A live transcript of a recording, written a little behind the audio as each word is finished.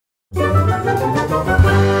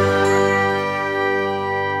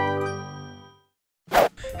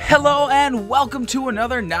Hello and welcome to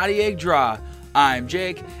another Naughty Egg Draw. I'm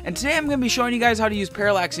Jake, and today I'm going to be showing you guys how to use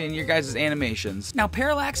parallaxing in your guys' animations. Now,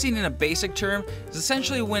 parallaxing in a basic term is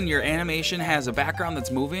essentially when your animation has a background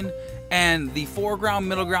that's moving, and the foreground,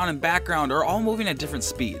 middle ground, and background are all moving at different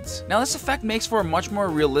speeds. Now, this effect makes for a much more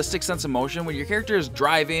realistic sense of motion when your character is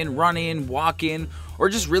driving, running, walking, or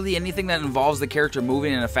just really anything that involves the character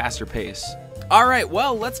moving at a faster pace. Alright,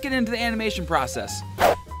 well, let's get into the animation process.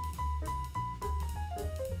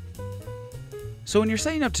 So when you're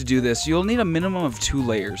setting up to do this, you'll need a minimum of 2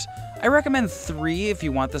 layers. I recommend 3 if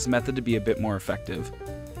you want this method to be a bit more effective.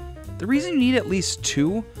 The reason you need at least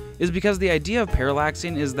 2 is because the idea of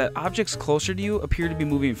parallaxing is that objects closer to you appear to be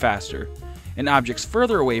moving faster, and objects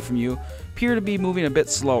further away from you appear to be moving a bit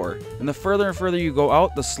slower, and the further and further you go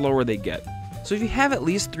out, the slower they get. So if you have at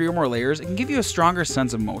least 3 or more layers, it can give you a stronger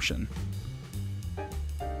sense of motion.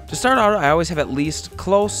 To start out, I always have at least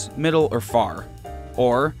close, middle, or far,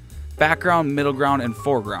 or background, middle ground, and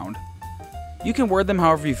foreground. You can word them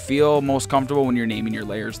however you feel most comfortable when you're naming your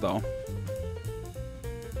layers though.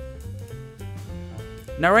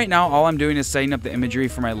 Now right now all I'm doing is setting up the imagery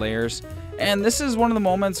for my layers, and this is one of the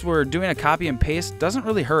moments where doing a copy and paste doesn't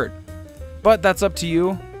really hurt. But that's up to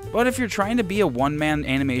you. But if you're trying to be a one-man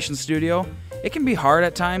animation studio, it can be hard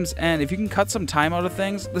at times, and if you can cut some time out of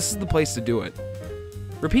things, this is the place to do it.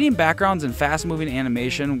 Repeating backgrounds in fast-moving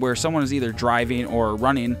animation where someone is either driving or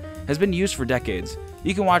running has been used for decades.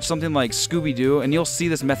 You can watch something like Scooby-Doo and you'll see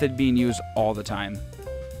this method being used all the time.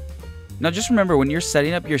 Now just remember, when you're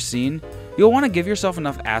setting up your scene, you'll want to give yourself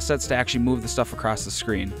enough assets to actually move the stuff across the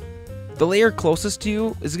screen. The layer closest to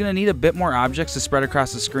you is going to need a bit more objects to spread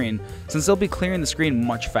across the screen, since they'll be clearing the screen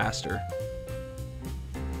much faster.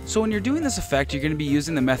 So when you're doing this effect, you're going to be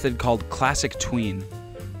using the method called classic tween.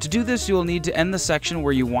 To do this, you will need to end the section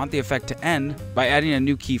where you want the effect to end by adding a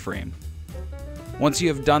new keyframe. Once you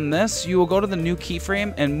have done this, you will go to the new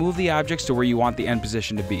keyframe and move the objects to where you want the end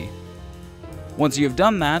position to be. Once you have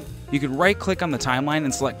done that, you can right click on the timeline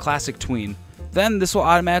and select classic tween. Then this will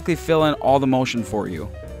automatically fill in all the motion for you.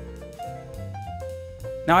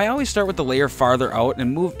 Now I always start with the layer farther out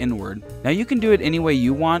and move inward. Now you can do it any way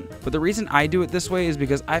you want, but the reason I do it this way is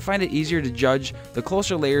because I find it easier to judge the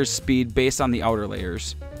closer layers' speed based on the outer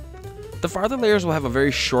layers. The farther layers will have a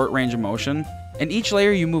very short range of motion, and each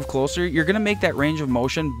layer you move closer, you're going to make that range of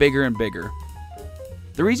motion bigger and bigger.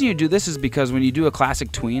 The reason you do this is because when you do a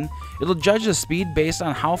classic tween, it'll judge the speed based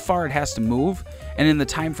on how far it has to move and in the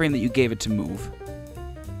time frame that you gave it to move.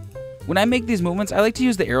 When I make these movements, I like to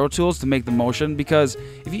use the arrow tools to make the motion, because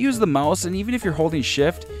if you use the mouse and even if you're holding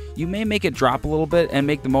shift, you may make it drop a little bit and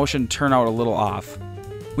make the motion turn out a little off.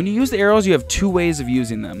 When you use the arrows, you have 2 ways of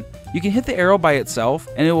using them. You can hit the arrow by itself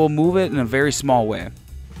and it will move it in a very small way.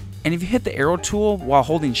 And if you hit the arrow tool while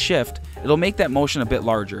holding shift, it'll make that motion a bit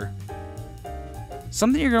larger.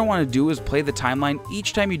 Something you're going to want to do is play the timeline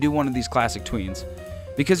each time you do one of these classic tweens,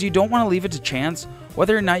 because you don't want to leave it to chance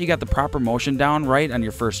whether or not you got the proper motion down right on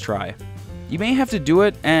your first try. You may have to do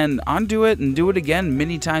it and undo it and do it again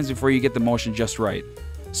many times before you get the motion just right.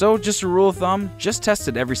 So just a rule of thumb, just test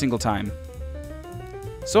it every single time.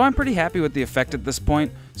 So I'm pretty happy with the effect at this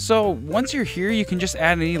point, so once you're here you can just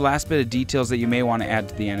add any last bit of details that you may want to add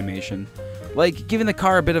to the animation. Like giving the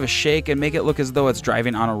car a bit of a shake and make it look as though it's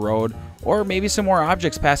driving on a road, or maybe some more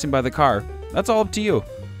objects passing by the car. That's all up to you.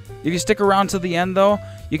 If you stick around to the end though,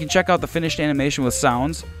 you can check out the finished animation with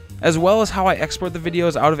sounds, as well as how I export the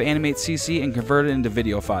videos out of Animate CC and convert it into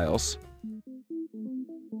video files.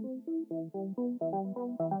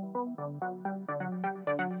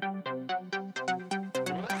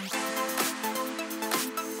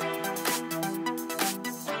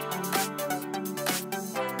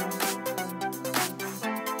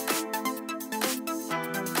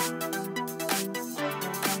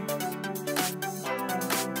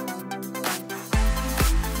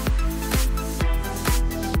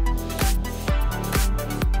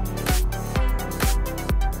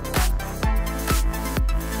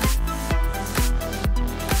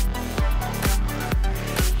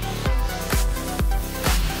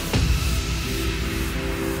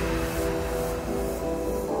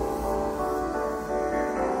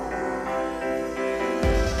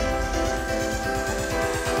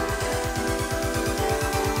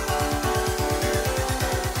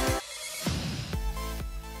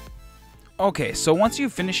 Okay, so once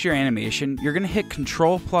you've finished your animation, you're going to hit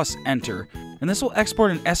Ctrl plus Enter, and this will export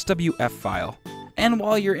an SWF file. And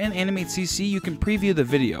while you're in Animate CC, you can preview the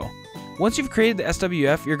video. Once you've created the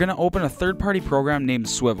SWF, you're going to open a third-party program named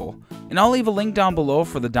Swivel, and I'll leave a link down below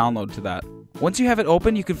for the download to that. Once you have it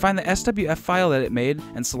open, you can find the SWF file that it made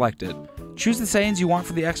and select it. Choose the settings you want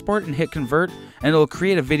for the export and hit convert, and it'll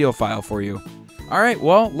create a video file for you. Alright,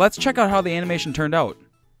 well, let's check out how the animation turned out.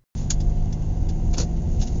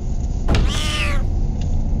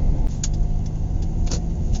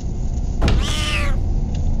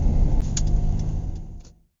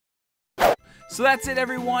 So that's it,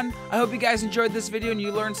 everyone. I hope you guys enjoyed this video and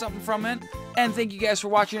you learned something from it. And thank you guys for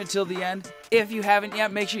watching it till the end. If you haven't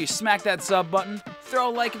yet, make sure you smack that sub button, throw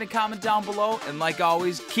a like and a comment down below, and like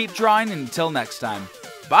always, keep drawing, and until next time.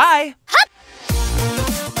 Bye!